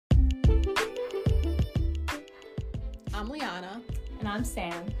I'm Liana. And I'm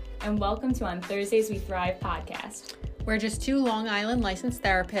Sam, and welcome to On Thursdays We Thrive podcast. We're just two Long Island licensed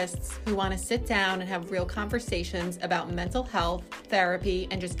therapists who want to sit down and have real conversations about mental health, therapy,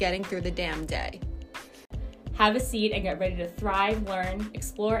 and just getting through the damn day. Have a seat and get ready to thrive, learn,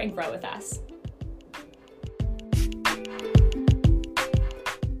 explore, and grow with us.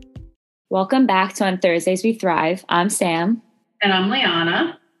 Welcome back to On Thursdays We Thrive. I'm Sam. And I'm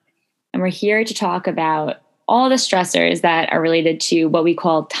Liana. And we're here to talk about all the stressors that are related to what we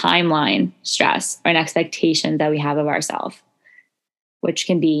call timeline stress or an expectation that we have of ourselves, which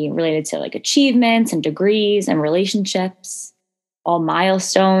can be related to like achievements and degrees and relationships, all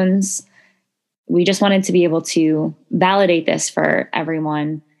milestones. We just wanted to be able to validate this for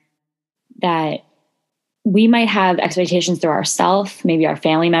everyone, that we might have expectations through ourselves, maybe our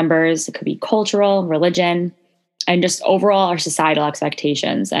family members, it could be cultural, religion, and just overall our societal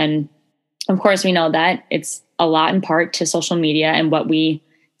expectations. And of course, we know that it's a lot in part to social media and what we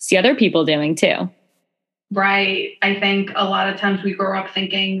see other people doing too. Right. I think a lot of times we grow up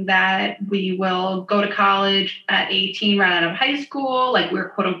thinking that we will go to college at 18 right out of high school, like we're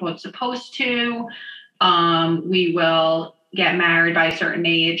quote unquote supposed to. We will get married by a certain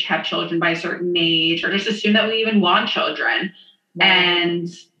age, have children by a certain age, or just assume that we even want children. Right. And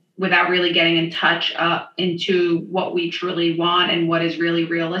without really getting in touch into what we truly want and what is really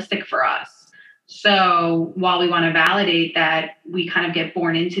realistic for us. So while we want to validate that we kind of get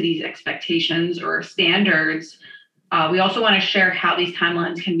born into these expectations or standards, we also want to share how these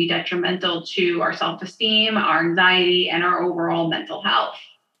timelines can be detrimental to our self-esteem, our anxiety, and our overall mental health.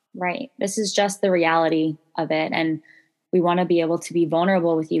 Right. This is just the reality of it. And we want to be able to be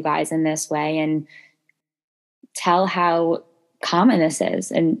vulnerable with you guys in this way and tell how common this is.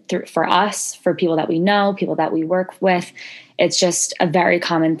 And for us, for people that we know, people that we work with, it's just a very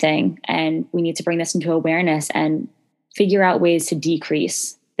common thing. And we need to bring this into awareness and figure out ways to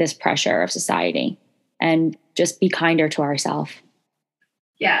decrease this pressure of society and just be kinder to ourselves.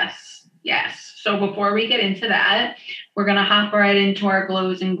 Yes. So before we get into that, we're going to hop right into our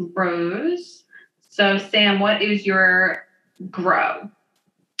glows and grows. So Sam, what is your grow?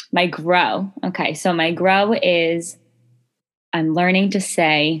 My grow. Okay. So my grow is I'm learning to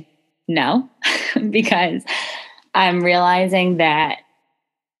say no because I'm realizing that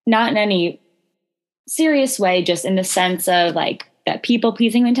not in any serious way, just in the sense of like that people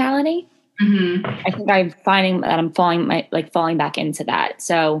pleasing mentality. Mm-hmm. I think I'm finding that I'm falling back into that.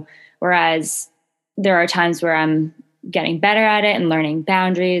 So whereas there are times where I'm getting better at it and learning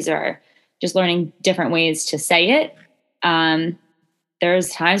boundaries or just learning different ways to say it, there's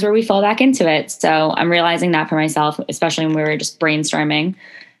times where we fall back into it. So I'm realizing that for myself, especially when we were just brainstorming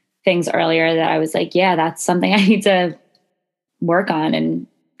things earlier, that I was like, yeah, that's something I need to work on and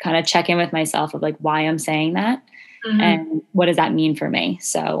kind of check in with myself of like why I'm saying that and what does that mean for me?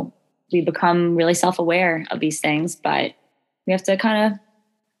 So we become really self-aware of these things, but we have to kind of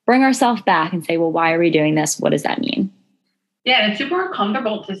bring ourselves back and say, well, why are we doing this? What does that mean? Yeah, it's super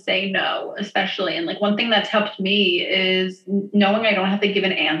uncomfortable to say no, especially. And like one thing that's helped me is knowing I don't have to give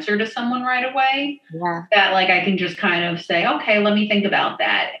an answer to someone right away. Yeah. That like I can just kind of say, okay, let me think about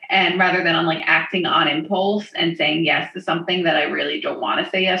that. And rather than on like acting on impulse and saying yes to something that I really don't want to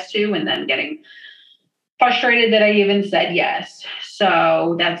say yes to, and then getting frustrated that I even said yes.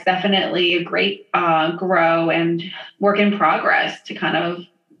 So that's definitely a great grow and work in progress to kind of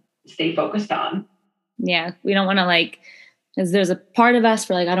stay focused on. Yeah, we don't want to because there's a part of us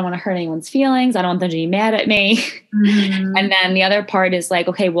where I don't want to hurt anyone's feelings. I don't want them to be mad at me. Mm-hmm. And then the other part is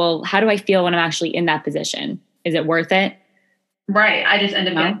okay, well, how do I feel when I'm actually in that position? Is it worth it? Right. I just end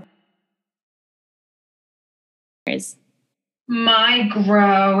up My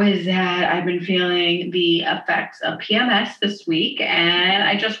grow is that I've been feeling the effects of PMS this week. And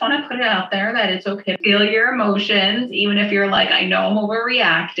I just want to put it out there that it's okay to feel your emotions, even if you're I know I'm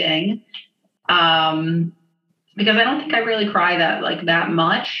overreacting. Because I don't think I really cry that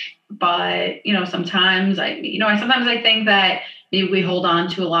much, but sometimes I think that maybe we hold on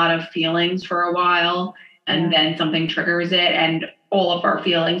to a lot of feelings for a while and then something triggers it and all of our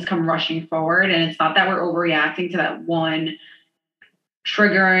feelings come rushing forward. And it's not that we're overreacting to that one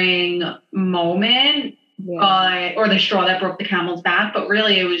triggering moment, or the straw that broke the camel's back, but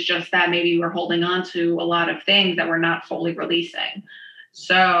really it was just that maybe we're holding on to a lot of things that we're not fully releasing.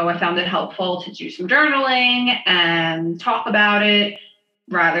 So I found it helpful to do some journaling and talk about it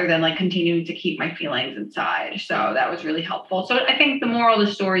rather than continuing to keep my feelings inside. So that was really helpful. So I think the moral of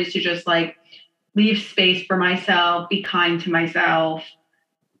the story is to just leave space for myself, be kind to myself.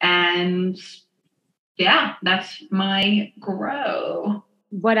 And yeah, that's my grow.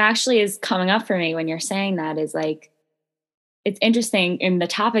 What actually is coming up for me when you're saying that is it's interesting in the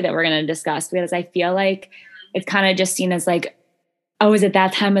topic that we're going to discuss, because I feel like it's kind of just seen as like, oh, is it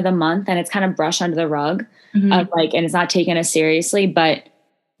that time of the month? And it's kind of brushed under the rug of like, and it's not taken as seriously, but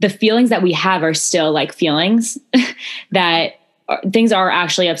the feelings that we have are still like feelings that things are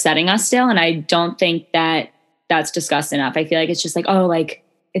actually upsetting us still. And I don't think that that's discussed enough. I feel like it's just like, oh, like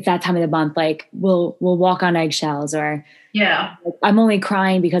it's that time of the month. Like we'll walk on eggshells, or yeah, like, I'm only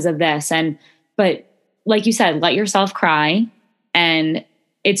crying because of this. But like you said, let yourself cry. And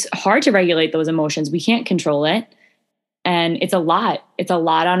it's hard to regulate those emotions. We can't control it. And it's a lot. It's a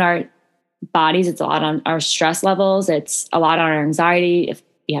lot on our bodies. It's a lot on our stress levels. It's a lot on our anxiety. If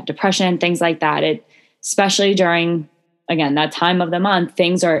you have depression, things like that, especially during, again, that time of the month,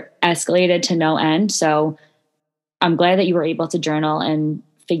 things are escalated to no end. So I'm glad that you were able to journal and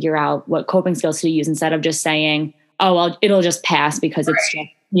figure out what coping skills to use instead of just saying, oh, well, it'll just pass because it's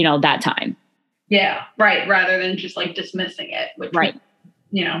just, that time. Yeah. Right. Rather than just like dismissing it. Which right.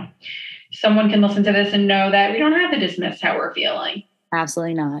 Someone can listen to this and know that we don't have to dismiss how we're feeling.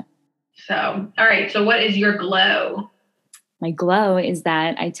 Absolutely not. So, all right. So what is your glow? My glow is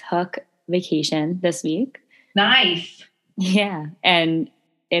that I took vacation this week. Nice. Yeah. And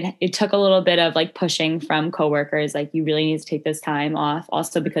it took a little bit of like pushing from coworkers, like you really need to take this time off.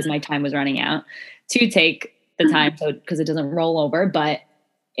 Also because my time was running out to take the time, so because it doesn't roll over, but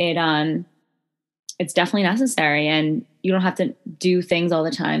it's definitely necessary. And you don't have to do things all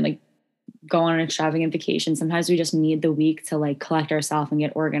the time, like go on an extravagant vacation. Sometimes we just need the week to like collect ourselves and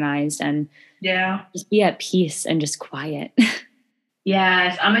get organized and just be at peace and just quiet.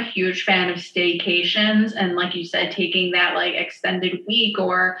 Yes, I'm a huge fan of staycations. And like you said, taking that like extended week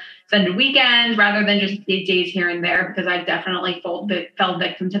or extended weekend rather than just days here and there, because I've definitely fell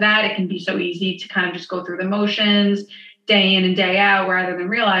victim to that. It can be so easy to kind of just go through the motions day in and day out rather than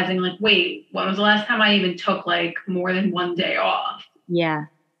realizing like, wait, when was the last time I even took like more than one day off? Yeah.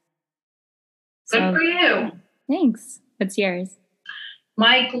 Good for you. Thanks. What's yours?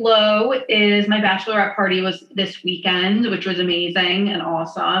 My glow is my bachelorette party was this weekend, which was amazing and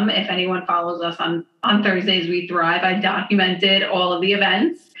awesome. If anyone follows us on Thursdays We Thrive, I documented all of the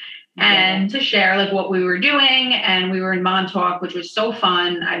events and to share like what we were doing. And we were in Montauk, which was so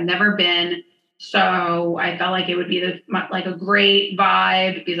fun. I've never been. So I felt like it would be like a great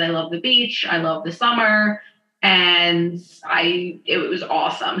vibe because I love the beach. I love the summer. And it was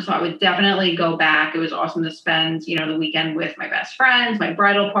awesome. So I would definitely go back. It was awesome to spend, the weekend with my best friends, my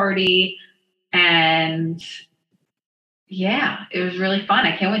bridal party. And yeah, it was really fun.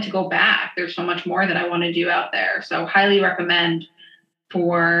 I can't wait to go back. There's so much more that I want to do out there. So highly recommend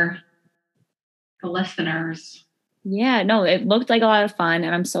for the listeners. Yeah, no, it looked like a lot of fun.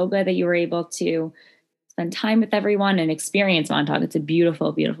 And I'm so glad that you were able to spend time with everyone and experience Montauk. It's a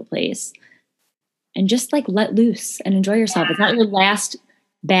beautiful, beautiful place. And just like let loose and enjoy yourself. It's not your last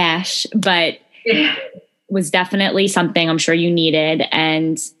bash, but it was definitely something I'm sure you needed.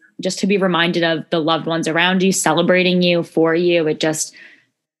 And just to be reminded of the loved ones around you, celebrating you, for you, it just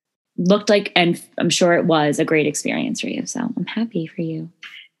looked like, and I'm sure it was a great experience for you. So I'm happy for you.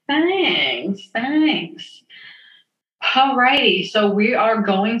 Thanks. All righty. So we are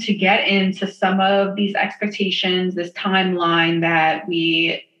going to get into some of these expectations, this timeline that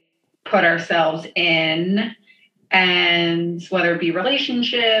we put ourselves in, and whether it be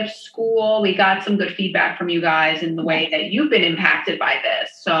relationships, school, we got some good feedback from you guys in the way that you've been impacted by this.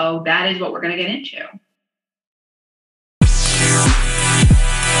 So that is what we're going to get into.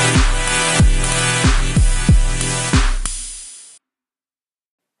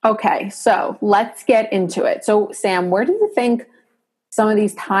 Okay, so let's get into it. So Sam, where do you think some of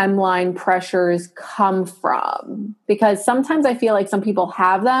these timeline pressures come from? Because sometimes I feel like some people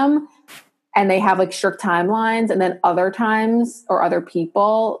have them and they have like strict timelines, and then other times or other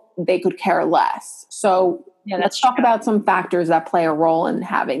people, they could care less. So let's talk about some factors that play a role in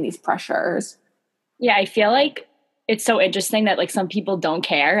having these pressures. Yeah, I feel like it's so interesting that like some people don't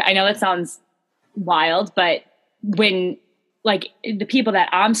care. I know that sounds wild, but when like the people that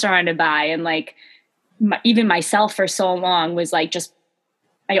I'm surrounded by and like even myself for so long was like just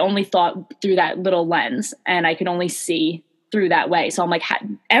I only thought through that little lens and I could only see through that way. So I'm like,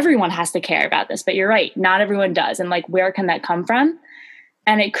 everyone has to care about this, but you're right. Not everyone does. And like, where can that come from?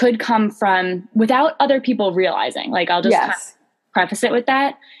 And it could come from without other people realizing, like, I'll just kind of preface it with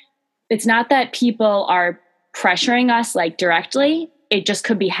that. It's not that people are pressuring us like directly. It just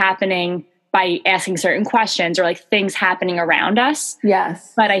could be happening by asking certain questions or like things happening around us.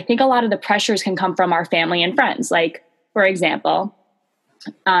 Yes. But I think a lot of the pressures can come from our family and friends. Like, for example,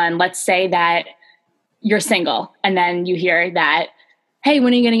 let's say that you're single and then you hear that, hey,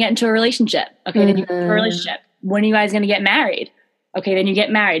 when are you going to get into a relationship? Okay, then you get into a relationship. when are you guys going to get married? Okay, then you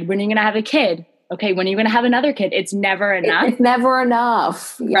get married. When are you going to have a kid? Okay, when are you going to have another kid? It's never enough. It's never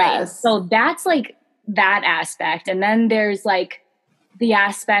enough. Yes. Right. So that's like that aspect. And then there's like the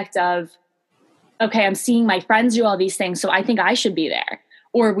aspect of, okay, I'm seeing my friends do all these things, so I think I should be there.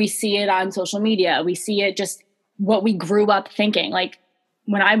 Or we see it on social media. We see it just what we grew up thinking. Like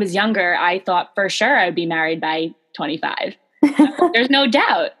when I was younger, I thought for sure I would be married by 25. There's no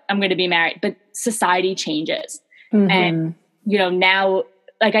doubt I'm going to be married, but society changes. And, now,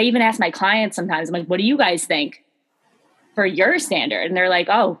 like I even ask my clients sometimes, I'm like, what do you guys think for your standard? And they're like,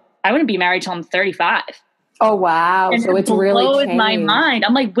 oh, I wouldn't be married till I'm 35. Oh, wow. And so it's really blows changed. my mind.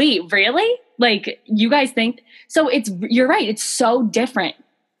 I'm like, wait, really? Like you guys think? So you're right. It's so different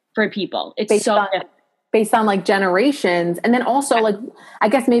for people. It's based on like generations. And then also like, I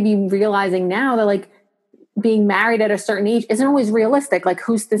guess maybe realizing now that like being married at a certain age isn't always realistic. Like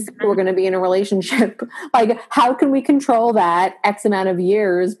who's to say we're going to be in a relationship? Like how can we control that X amount of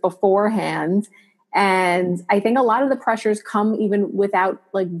years beforehand? And I think a lot of the pressures come even without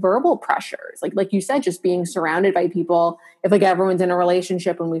like verbal pressures. Like you said, just being surrounded by people. If like everyone's in a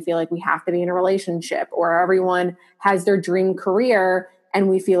relationship and we feel like we have to be in a relationship, or everyone has their dream career and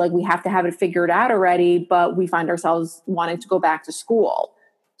we feel like we have to have it figured out already, but we find ourselves wanting to go back to school.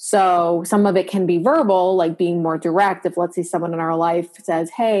 So some of it can be verbal, like being more direct. If let's say someone in our life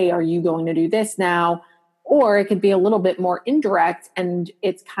says, hey, are you going to do this now? Or it could be a little bit more indirect, and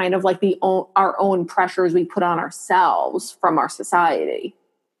it's kind of like our own pressures we put on ourselves from our society.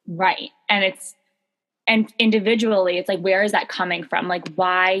 Right. And individually, it's like, where is that coming from? Like,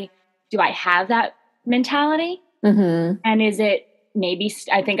 why do I have that mentality? And is it maybe,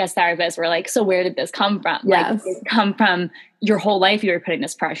 I think as therapists, we're like, so where did this come from? Yes. Like, did it come from your whole life? You were putting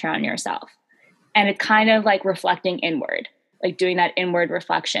this pressure on yourself. And it's kind of like reflecting inward, like doing that inward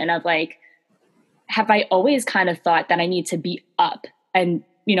reflection of like, have I always kind of thought that I need to be up and,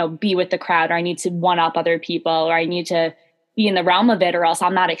 be with the crowd, or I need to one up other people, or I need to be in the realm of it, or else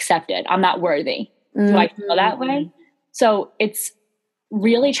I'm not accepted. I'm not worthy. Do I feel that way? So it's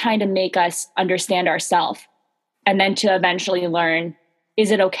really trying to make us understand ourselves, and then to eventually learn,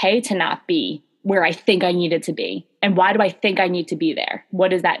 is it okay to not be where I think I needed to be? And why do I think I need to be there?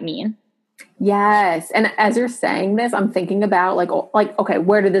 What does that mean? Yes. And as you're saying this, I'm thinking about like, okay,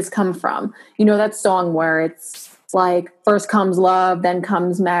 where did this come from? You know, that song where it's like, first comes love, then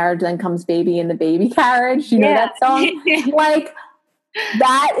comes marriage, then comes baby in the baby carriage. You know that song? Like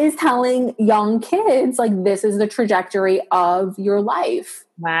that is telling young kids, like, this is the trajectory of your life.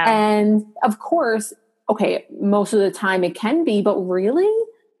 Wow. And of course, okay, most of the time it can be, but really,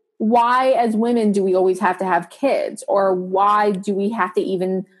 why as women do we always have to have kids? Or why do we have to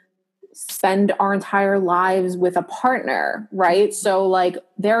even spend our entire lives with a partner, right? So like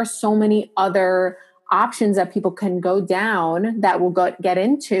there are so many other options that people can go down that we'll get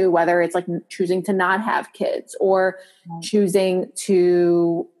into, whether it's like choosing to not have kids or choosing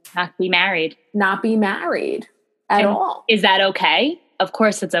to not be married at all. Is that okay? Of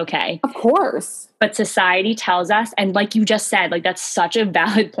course it's okay. Of course. But society tells us, and like you just said, like that's such a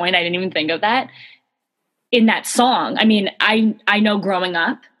valid point. I didn't even think of that in that song. I mean, I know growing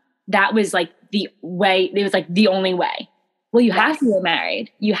up, that was like the way, it was like the only way. Well, you have to get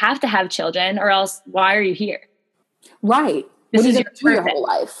married. You have to have children, or else why are you here? Right. This is your whole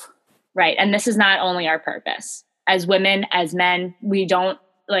life. Right. And this is not only our purpose. As women, as men, we don't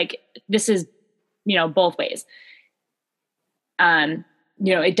like, this is, both ways.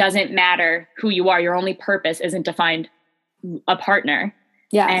 It doesn't matter who you are. Your only purpose isn't to find a partner.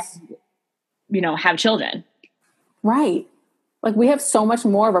 Yes. And, have children. Right. Like we have so much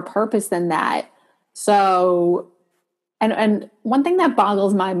more of a purpose than that. So, and one thing that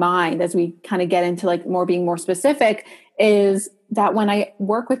boggles my mind as we kind of get into like being more specific is that when I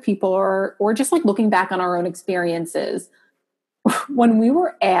work with people or just like looking back on our own experiences, when we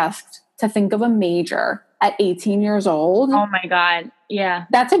were asked to think of a major at 18 years old. Oh my God. Yeah.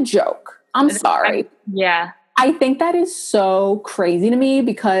 That's a joke. I'm sorry. Yeah. I think that is so crazy to me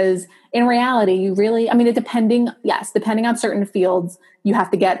because in reality, you really, depending on certain fields, you have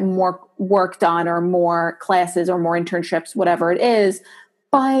to get more work done or more classes or more internships, whatever it is.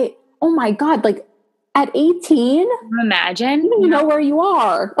 But, oh my God, like at 18, imagine, you know where you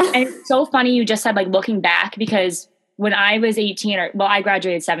are. And it's so funny you just said like looking back, because when I was 18, I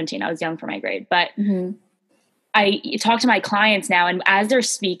graduated 17, I was young for my grade, but I talk to my clients now, and as they're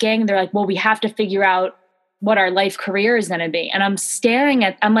speaking, they're like, well, we have to figure out what our life career is going to be. And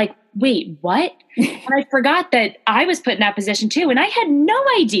I'm like, wait, what? And I forgot that I was put in that position too. And I had no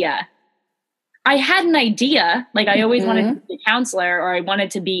idea. I had an idea, like I always wanted to be a counselor, or I wanted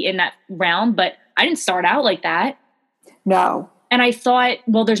to be in that realm, but I didn't start out like that. No. And I thought,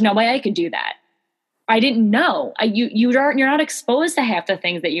 well, there's no way I could do that. I didn't know. You're not exposed to half the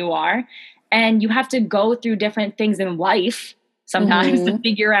things that you are. And you have to go through different things in life sometimes to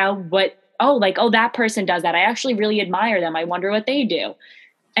figure out that person does that. I actually really admire them. I wonder what they do.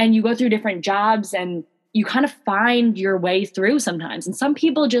 And you go through different jobs and you kind of find your way through sometimes. And some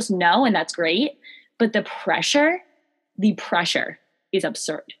people just know, and that's great. But the pressure is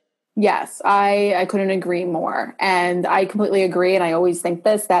absurd. Yes, I couldn't agree more. And I completely agree. And I always think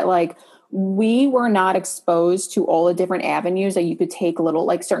this, that like, we were not exposed to all the different avenues that you could take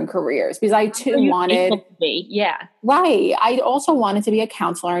like certain careers, because I too wanted, right. I also wanted to be a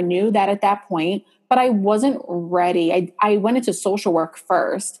counselor. I knew that at that point, but I wasn't ready. I went into social work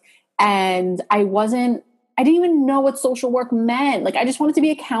first, and I didn't even know what social work meant. Like, I just wanted to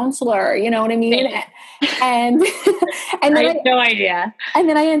be a counselor, you know what I mean? And then I had no idea. And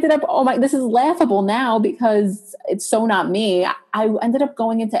then I ended up, this is laughable now because it's so not me. I ended up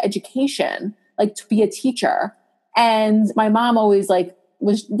going into education, like to be a teacher. And my mom always let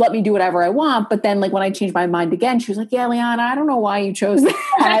me do whatever I want. But then like when I changed my mind again, she was like, yeah, Liana, I don't know why you chose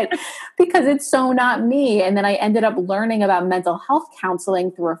that because it's so not me. And then I ended up learning about mental health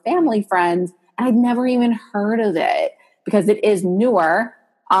counseling through a family friend. I'd never even heard of it because it is newer.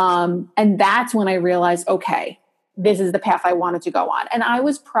 And that's when I realized, okay, this is the path I wanted to go on. And I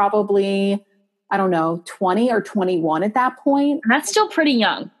was probably, 20 or 21 at that point. That's still pretty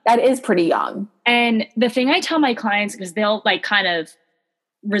young. That is pretty young. And the thing I tell my clients, because they'll like kind of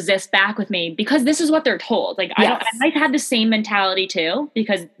resist back with me because this is what they're told. Like, yes. I might have the same mentality too,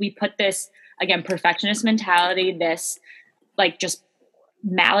 because we put this, again, perfectionist mentality, this like just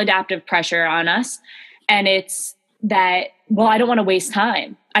maladaptive pressure on us. And it's that, well, I don't want to waste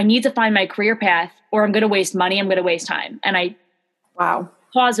time. I need to find my career path, or I'm going to waste money. I'm going to waste time. And I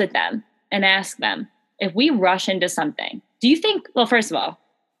pause with them and ask them, if we rush into something, do you think, well, first of all,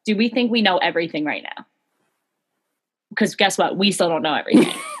 do we think we know everything right now? Because guess what? We still don't know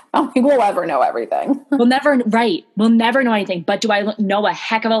everything. I don't think we'll ever know everything. We'll never know anything. But do I know a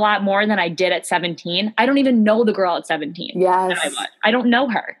heck of a lot more than I did at 17? I don't even know the girl at 17. Yes. I don't know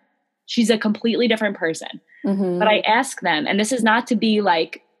her. She's a completely different person. Mm-hmm. But I ask them, and this is not to be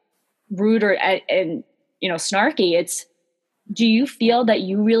like rude or snarky. It's, do you feel that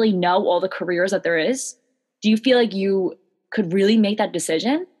you really know all the careers that there is? Do you feel like you could really make that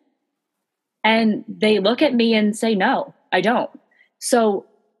decision? And they look at me and say, no, I don't. So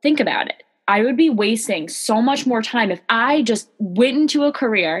think about it. I would be wasting so much more time if I just went into a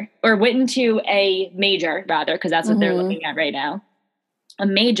career, or went into a major rather, because that's what they're looking at right now. A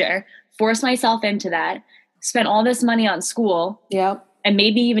major, force myself into that, spent all this money on school. Yep. And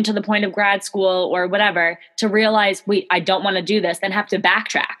maybe even to the point of grad school or whatever, to realize, wait, I don't want to do this, then have to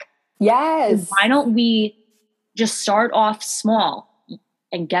backtrack. Yes. Why don't we just start off small?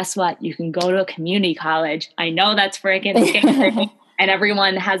 And guess what? You can go to a community college. I know that's freaking scary and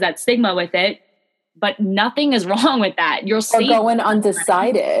everyone has that stigma with it, but nothing is wrong with that. You're safe. Or going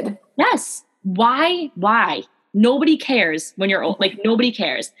undecided. Yes. Why? Nobody cares when you're old. Like, nobody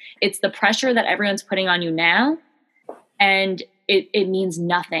cares. It's the pressure that everyone's putting on you now. And it means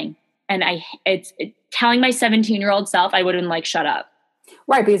nothing. And it's telling my 17-year-old self, I would have been like, shut up.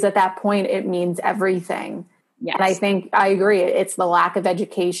 Right. Because at that point, it means everything. Yes. And I think I agree. It's the lack of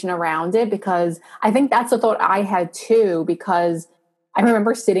education around it, because I think that's the thought I had too, because I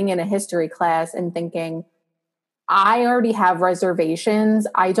remember sitting in a history class and thinking, I already have reservations.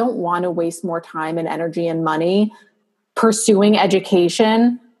 I don't want to waste more time and energy and money pursuing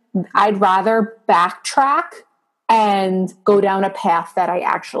education. I'd rather backtrack and go down a path that I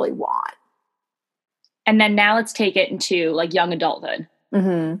actually want. And then now let's take it into like young adulthood.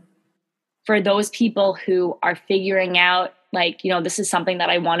 Mm-hmm. For those people who are figuring out, like, this is something that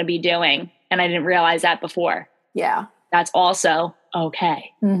I want to be doing, and I didn't realize that before. Yeah. That's also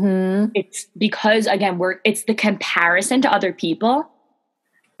okay. Mm-hmm. It's because, again, it's the comparison to other people.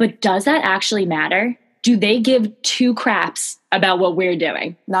 But does that actually matter? Do they give two craps about what we're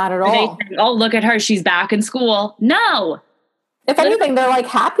doing? Not at all. They say, oh, look at her, she's back in school. No. If anything, they're like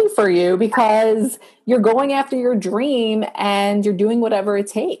happy for you because you're going after your dream and you're doing whatever it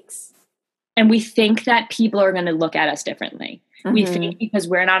takes. And we think that people are going to look at us differently. Mm-hmm. We think because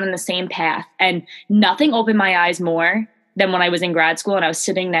we're not on the same path. And nothing opened my eyes more than when I was in grad school and I was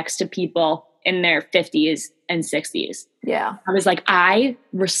sitting next to people in their 50s and 60s. Yeah. I was like, I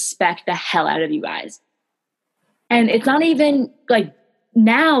respect the hell out of you guys. And it's not even like,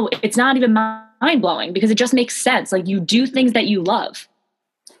 now it's not even mind blowing because it just makes sense. Like, you do things that you love.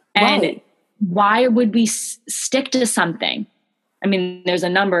 And why would we stick to something I mean, there's a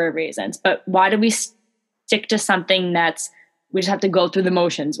number of reasons, but why do we stick to something we just have to go through the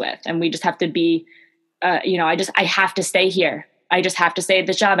motions with, and we just have to be, I have to stay here. I just have to stay at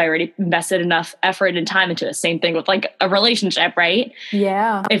this job. I already invested enough effort and time into it. Same thing with like a relationship, right?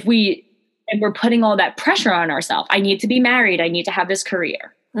 Yeah. And we're putting all that pressure on ourselves. I need to be married. I need to have this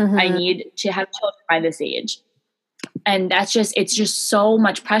career. I need to have children by this age. And it's just so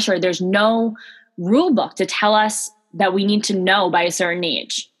much pressure. There's no rule book to tell us that we need to know by a certain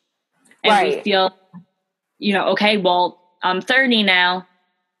age. And we feel, okay, well, I'm 30 now.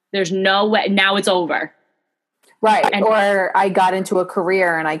 There's no way. Now it's over. Right. Or I got into a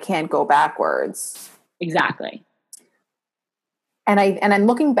career and I can't go backwards. Exactly. And I'm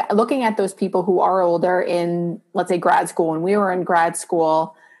looking at those people who are older in, let's say, grad school. When we were in grad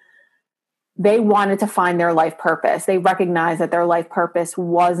school, they wanted to find their life purpose. They recognized that their life purpose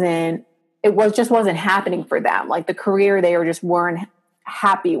wasn't happening for them. Like the career they weren't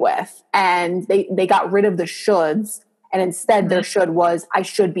happy with. And they got rid of the shoulds. And instead their should was, I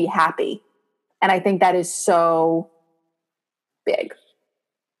should be happy. And I think that is so big.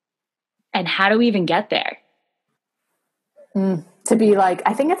 And how do we even get there? To be like,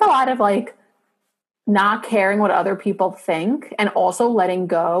 I think it's a lot of like not caring what other people think, and also letting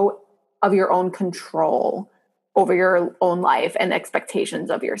go of your own control over your own life and expectations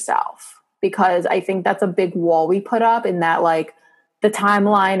of yourself. Because I think that's a big wall we put up, in that like the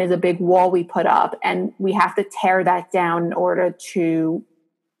timeline is a big wall we put up, and we have to tear that down in order to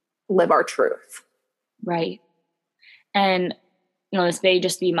live our truth. Right. And, this may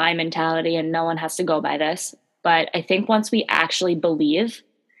just be my mentality and no one has to go by this, but I think once we actually believe,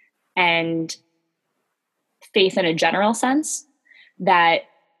 and faith in a general sense, that,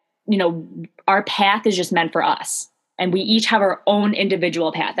 our path is just meant for us, and we each have our own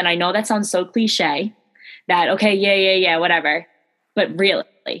individual path. And I know that sounds so cliche that, okay, yeah, whatever. But really,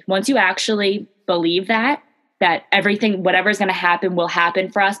 once you actually believe that everything, whatever's going to happen will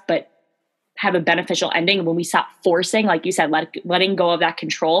happen for us, but have a beneficial ending. And when we stop forcing, like you said, letting go of that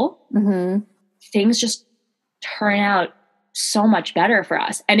control, things just turn out so much better for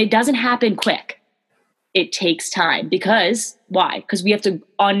us. And it doesn't happen quick. It takes time. Because why? Because we have to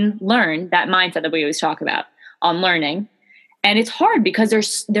unlearn that mindset that we always talk about, unlearning. And it's hard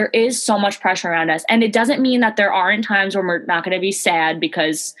because there is so much pressure around us. And it doesn't mean that there aren't times when we're not going to be sad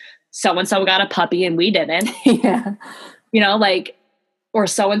because so-and-so got a puppy and we didn't. Yeah. Or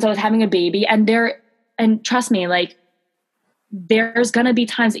so-and-so is having a baby, and trust me, like there's going to be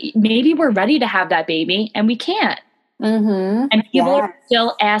times maybe we're ready to have that baby and we can't. And people are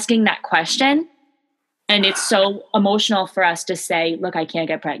still asking that question. And it's so emotional for us to say, look, I can't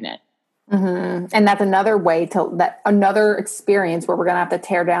get pregnant. And that's another experience where we're going to have to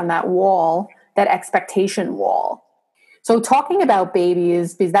tear down that wall, that expectation wall. So talking about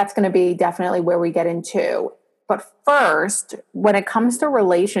babies, because that's going to be definitely where we get into. But first, when it comes to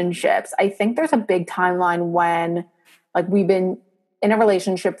relationships, I think there's a big timeline when like we've been in a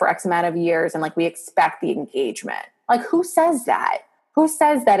relationship for X amount of years and like we expect the engagement. Like who says that? Who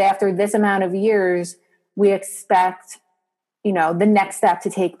says that after this amount of years, we expect, the next step to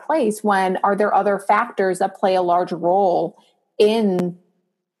take place? When are there other factors that play a large role in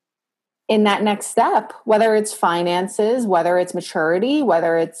that next step, whether it's finances, whether it's maturity,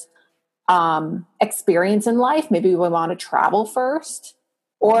 whether it's experience in life. Maybe we want to travel first,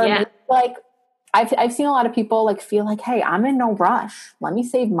 or maybe, like I've seen a lot of people like feel like, hey, I'm in no rush. Let me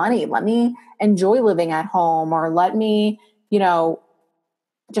save money. Let me enjoy living at home, or let me,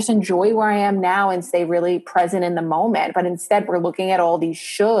 just enjoy where I am now and stay really present in the moment. But instead we're looking at all these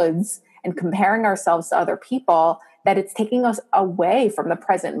shoulds and comparing ourselves to other people, that it's taking us away from the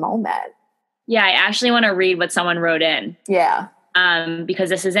present moment. Yeah. I actually want to read what someone wrote in. Yeah. Because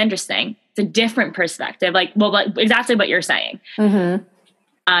this is interesting. It's a different perspective. Like exactly what you're saying.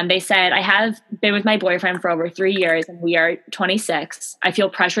 They said, I have been with my boyfriend for over 3 years and we are 26. I feel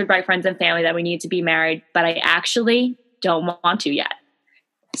pressured by friends and family that we need to be married, but I actually don't want to yet.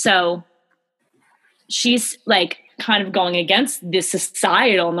 So she's like kind of going against this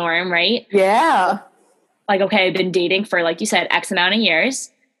societal norm, right? Yeah. Like, okay, I've been dating for, like you said, X amount of years,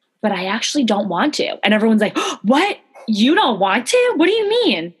 but I actually don't want to. And everyone's like, oh, what? You don't want to? What do you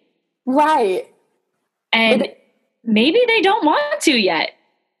mean? Right. And maybe they don't want to yet.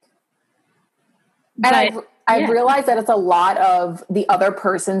 And I've realized that it's a lot of the other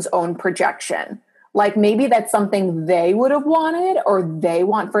person's own projection. Like maybe that's something they would have wanted, or they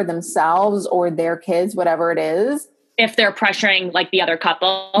want for themselves or their kids, whatever it is. If they're pressuring like the other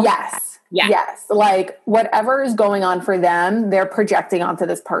couple. Yes. Yeah. Yes. Like whatever is going on for them, they're projecting onto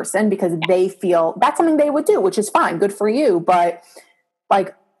this person because they feel that's something they would do, which is fine. Good for you. But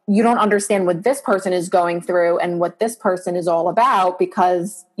like, you don't understand what this person is going through and what this person is all about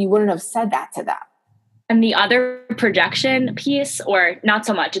because you wouldn't have said that to them. And the other projection piece, or not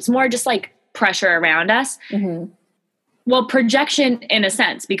so much, it's more just like pressure around us. Mm-hmm. Well, projection in a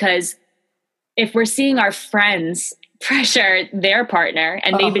sense, because if we're seeing our friends pressure their partner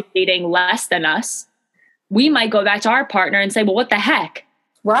and they've been dating less than us, we might go back to our partner and say, well, what the heck?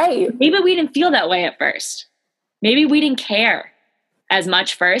 Right. Maybe we didn't feel that way at first. Maybe we didn't care as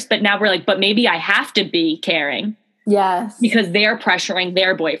much first, but now we're like, but maybe I have to be caring. Yes. Because they're pressuring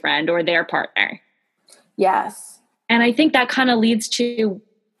their boyfriend or their partner. Yes. And I think that kind of leads to,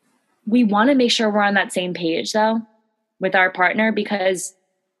 we want to make sure we're on that same page though with our partner, because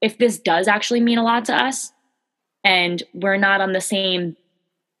if this does actually mean a lot to us and we're not on the same,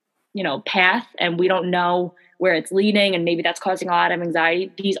 path and we don't know where it's leading and maybe that's causing a lot of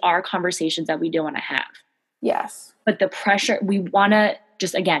anxiety, these are conversations that we do want to have. Yes. But the pressure, we want to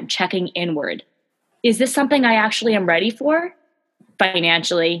just, again, checking inward. Is this something I actually am ready for?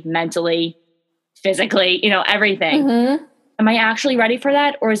 Financially, mentally, physically, everything. Mm-hmm. Am I actually ready for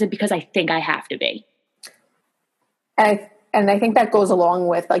that? Or is it because I think I have to be? And I think that goes along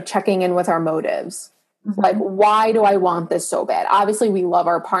with like checking in with our motives. Mm-hmm. Like, why do I want this so bad? Obviously, we love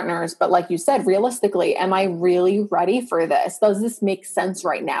our partners, but like you said, realistically, am I really ready for this? Does this make sense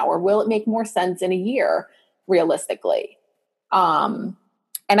right now? Or will it make more sense in a year, realistically? And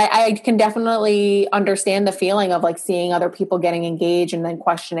I can definitely understand the feeling of like seeing other people getting engaged and then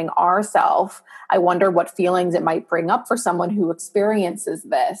questioning ourselves. I wonder what feelings it might bring up for someone who experiences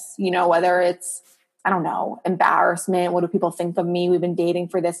this, whether it's, I don't know, embarrassment. What do people think of me? We've been dating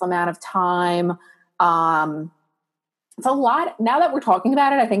for this amount of time. It's a lot. Now that we're talking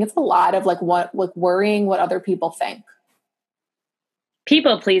about it, I think it's a lot of like worrying what other people think.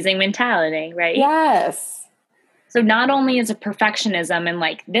 People pleasing mentality, right? Yes. So not only is it perfectionism and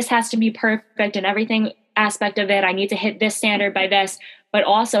like this has to be perfect and everything aspect of it, I need to hit this standard by this, but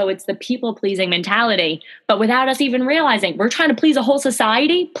also it's the people pleasing mentality. But without us even realizing, we're trying to please a whole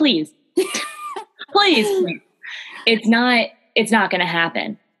society. Please, please. It's not going to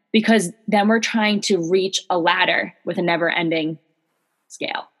happen, because then we're trying to reach a ladder with a never ending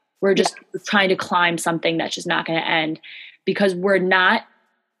scale. We're just trying to climb something that's just not going to end because we're not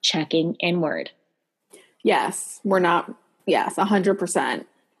checking inward. Yes, we're not. Yes, 100%.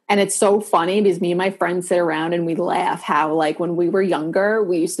 And it's so funny because me and my friends sit around and we laugh how like when we were younger,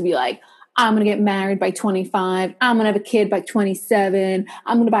 we used to be like, I'm going to get married by 25. I'm going to have a kid by 27.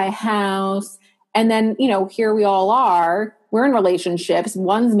 I'm going to buy a house. And then, here we all are. We're in relationships.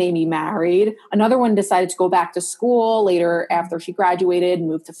 One's maybe married. Another one decided to go back to school later after she graduated and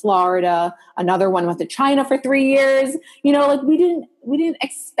moved to Florida. Another one went to China for 3 years. Like we didn't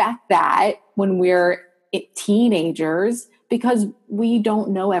expect that when we're teenagers because we don't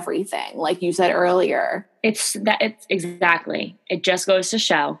know everything. Like you said earlier. It's exactly. It just goes to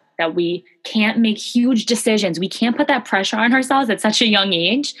show that we can't make huge decisions. We can't put that pressure on ourselves at such a young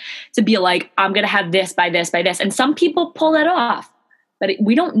age to be like, I'm going to have this by this by this. And some people pull it off, but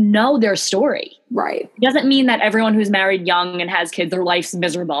we don't know their story. Right. It doesn't mean that everyone who's married young and has kids, their life's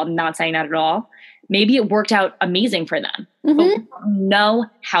miserable. I'm not saying that at all. Maybe it worked out amazing for them. Mm-hmm. But we don't know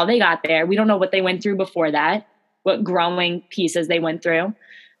how they got there. We don't know what they went through before that, what growing pieces they went through.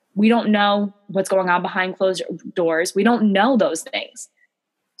 We don't know what's going on behind closed doors. We don't know those things.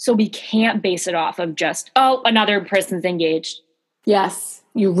 So we can't base it off of just, another person's engaged. Yes.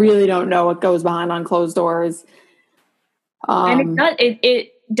 You really don't know what goes behind on closed doors. And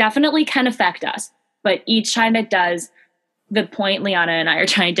it definitely can affect us. But each time it does, the point Liana and I are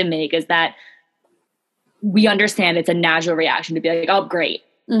trying to make is that we understand it's a natural reaction to be like, oh, great.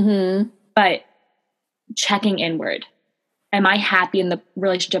 Mm-hmm. But checking inward. Am I happy in the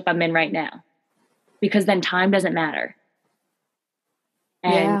relationship I'm in right now? Because then time doesn't matter.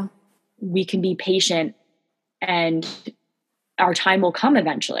 And we can be patient and our time will come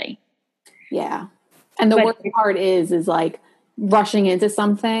eventually. Yeah. And the worst part is like rushing into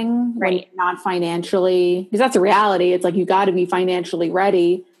something right. when you're not financially, because that's a reality. It's like, you got to be financially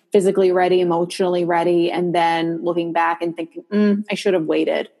ready, physically ready, emotionally ready. And then looking back and thinking, I should have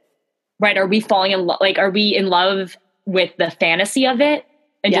waited. Right. Are we falling in love? Like, are we in love with the fantasy of it?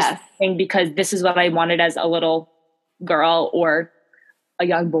 And just saying, because this is what I wanted as a little girl or a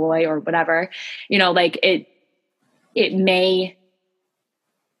young boy or whatever, like it may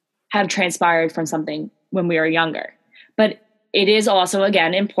have transpired from something when we were younger, but it is also,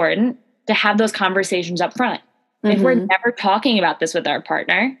 again, important to have those conversations up front. Mm-hmm. If we're never talking about this with our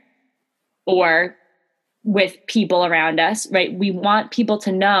partner, or with people around us, right? We want people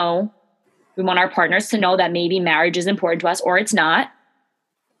to know, we want our partners to know that maybe marriage is important to us or it's not,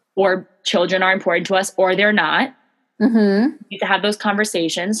 or children are important to us or they're not. Mm-hmm. We need to have those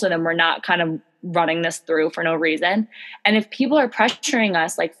conversations so then we're not kind of running this through for no reason. And if people are pressuring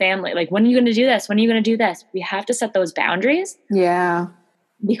us, like family, like, when are you going to do this? When are you going to do this? We have to set those boundaries. Yeah.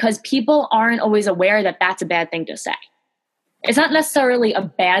 Because people aren't always aware that that's a bad thing to say. It's not necessarily a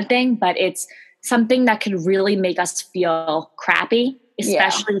bad thing, but it's something that could really make us feel crappy,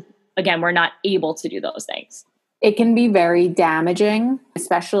 especially, again, we're not able to do those things. It can be very damaging,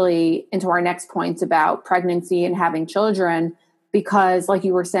 especially into our next points about pregnancy and having children, because like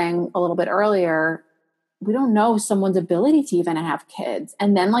you were saying a little bit earlier, we don't know someone's ability to even have kids.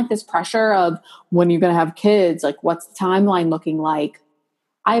 And then like this pressure of, when are you going to have kids? Like, what's the timeline looking like?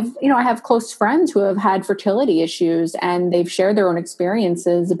 I have close friends who have had fertility issues, and they've shared their own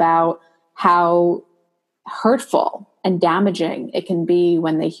experiences about how hurtful and damaging it can be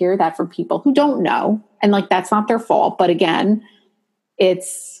when they hear that from people who don't know. And like, that's not their fault. But again, I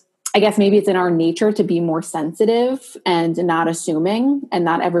guess maybe it's in our nature to be more sensitive and not assuming, and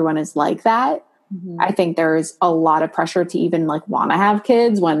not everyone is like that. Mm-hmm. I think there's a lot of pressure to even like want to have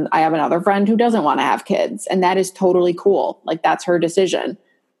kids, when I have another friend who doesn't want to have kids, and that is totally cool. Like, that's her decision.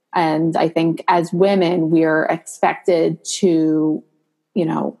 And I think as women, we're expected to,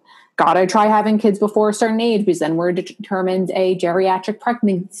 gotta try having kids before a certain age, because then we're determined a geriatric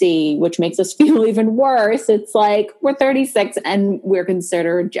pregnancy, which makes us feel even worse. It's like we're 36 and we're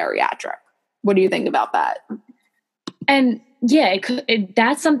considered geriatric. What do you think about that? And yeah,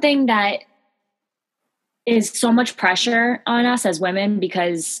 that's something that is so much pressure on us as women,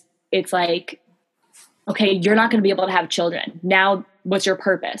 because it's like, okay, you're not going to be able to have children. Now, what's your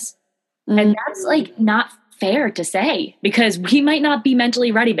purpose? Mm-hmm. And that's like not fair to say, because we might not be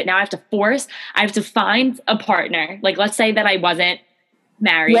mentally ready, but now I have to find a partner. Like, let's say that I wasn't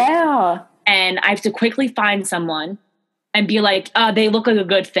married. Yeah. And I have to quickly find someone and be like, they look like a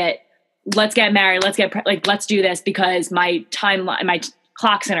good fit. Let's get married. Let's do this, because my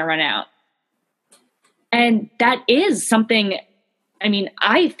clock's going to run out. And that is something, I mean,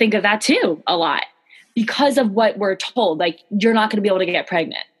 I think of that too a lot, because of what we're told. Like, you're not going to be able to get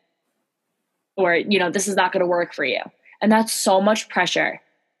pregnant, or, this is not going to work for you. And that's so much pressure.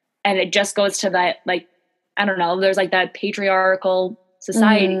 And it just goes to that, like, I don't know, there's like that patriarchal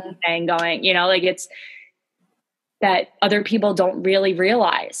society thing going, like, it's that other people don't really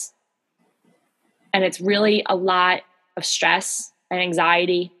realize. And it's really a lot of stress and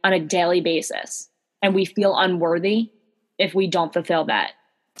anxiety on a daily basis. And we feel unworthy if we don't fulfill that.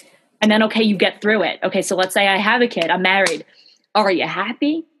 And then, okay, you get through it. Okay, so let's say I have a kid, I'm married. Are you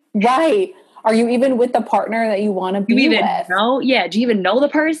happy? Right. Are you even with the partner that you want to be with? Yeah. Do you even know the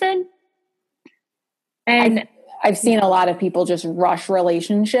person? And I've seen a lot of people just rush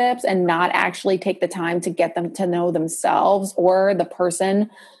relationships and not actually take the time to get them to know themselves or the person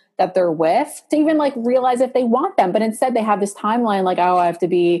that they're with, to even like realize if they want them. But instead they have this timeline like, oh, I have to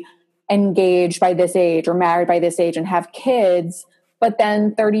be engaged by this age or married by this age and have kids. But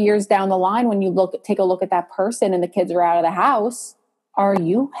then 30 years down the line, when you take a look at that person and the kids are out of the house, are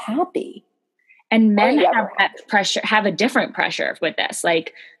you happy? And men have that pressure, have a different pressure with this.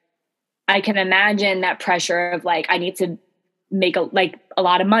 Like, I can imagine that pressure of like, I need to make a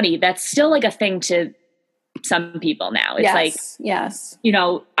lot of money. That's still like a thing to some people now. It's yes.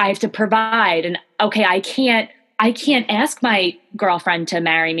 I have to provide, and okay, I can't ask my girlfriend to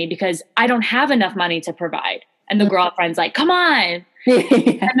marry me because I don't have enough money to provide. And the girlfriend's like, come on.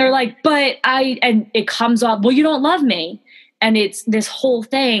 And they're like, and it comes off, well, you don't love me. And it's this whole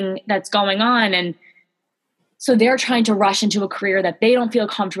thing that's going on. And so they're trying to rush into a career that they don't feel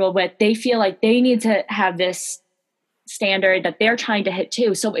comfortable with. They feel like they need to have this standard that they're trying to hit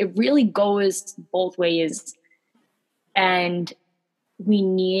too. So it really goes both ways. And we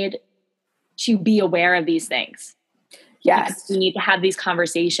need to be aware of these things. Yes. We need to have these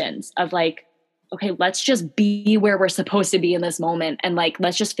conversations of like, okay, let's just be where we're supposed to be in this moment. And like,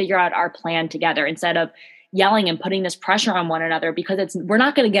 let's just figure out our plan together instead of yelling and putting this pressure on one another, because we're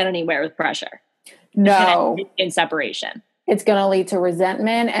not going to get anywhere with pressure. No. In separation. It's going to lead to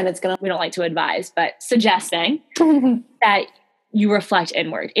resentment, and we don't like to advise, but suggesting that you reflect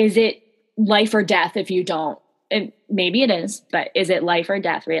inward. Is it life or death if you don't? Maybe it is, but is it life or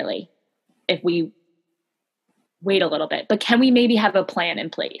death really if we wait a little bit? But can we maybe have a plan in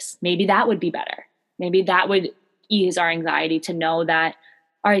place? Maybe that would be better. Maybe that would ease our anxiety to know that,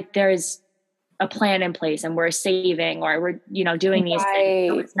 all right, there's a plan in place and we're saving, or we're, doing these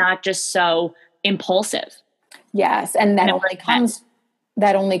things. So it's not just so impulsive. Yes. And that only comes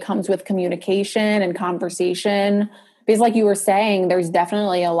that only comes with communication and conversation. Because like you were saying, there's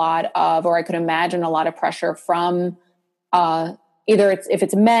definitely a lot of, or I could imagine a lot of pressure from either if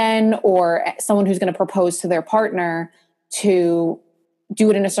it's men or someone who's going to propose to their partner to do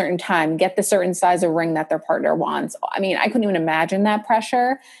it in a certain time, get the certain size of ring that their partner wants. I mean, I couldn't even imagine that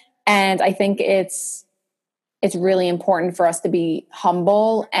pressure. And I think it's really important for us to be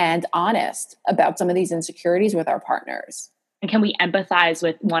humble and honest about some of these insecurities with our partners. And can we empathize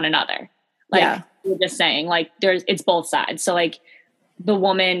with one another? Like you're just saying, like it's both sides. So like the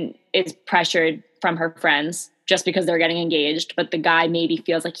woman is pressured from her friends just because they're getting engaged, but the guy maybe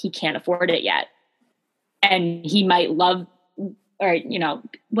feels like he can't afford it yet. And he might love, or, you know,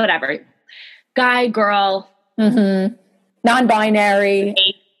 whatever. Guy, girl. Mm-hmm. Non-binary.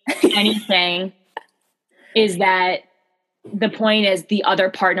 Anything. Is that the point is the other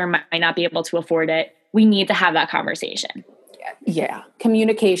partner might not be able to afford it. We need to have that conversation. Yeah.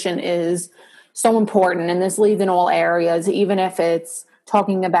 Communication is so important. And this leads in all areas, even if it's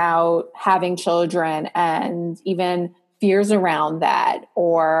talking about having children and even fears around that,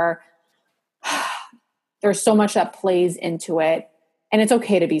 or there's so much that plays into it. And it's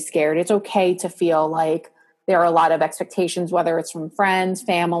okay to be scared. It's okay to feel like there are a lot of expectations, whether it's from friends,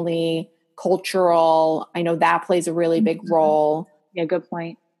 family, cultural. I know that plays a really big role. Yeah, good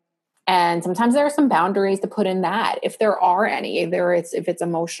point. And sometimes there are some boundaries to put in that, if there are any, if it's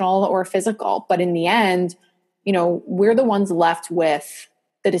emotional or physical. But in the end, you know, we're the ones left with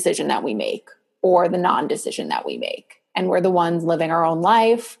the decision that we make or the non-decision that we make. And we're the ones living our own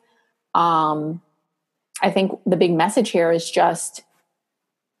life. I think the big message here is just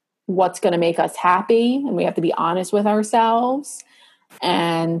what's going to make us happy. And we have to be honest with ourselves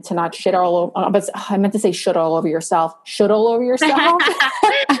and to not shit all over. But I meant to say shit all over yourself. Shit all over yourself.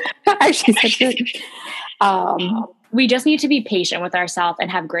 Actually, we just need to be patient with ourselves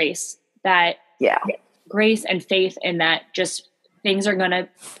and have grace. Grace and faith in that just things are going to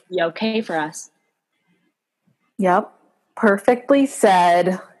be okay for us. Yep. Perfectly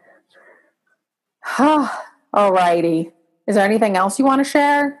said. All righty. Is there anything else you want to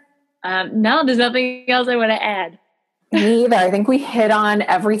share? No, there's nothing else I want to add. Me either. I think we hit on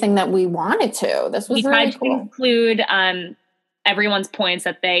everything that we wanted to. This was really cool. We tried to include everyone's points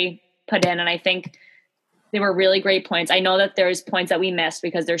that they put in, and I think they were really great points. I know that there's points that we missed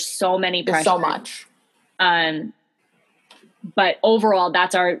because there's so many pressures. There's so much. But overall,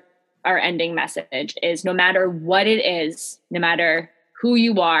 that's our ending message is no matter what it is, no matter who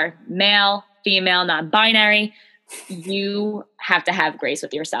you are, male, female, non-binary, you have to have grace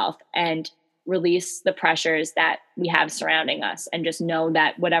with yourself and release the pressures that we have surrounding us and just know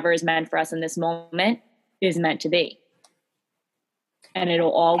that whatever is meant for us in this moment is meant to be. And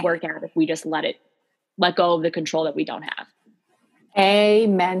it'll all work out if we just let go of the control that we don't have.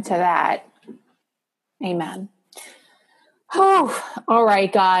 Amen to that. Amen. Oh, all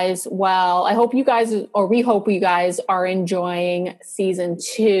right, guys. Well, we hope you guys are enjoying season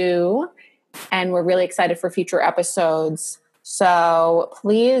 2, and we're really excited for future episodes. So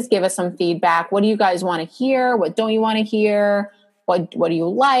please give us some feedback. What do you guys want to hear? What don't you want to hear? What do you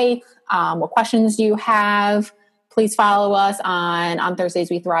like? What questions do you have? Please follow us on Thursdays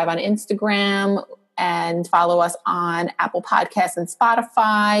We Thrive on Instagram, and follow us on Apple Podcasts and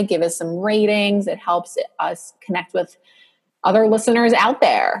Spotify. Give us some ratings. It helps us connect with other listeners out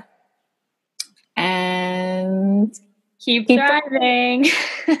there. And keep thriving.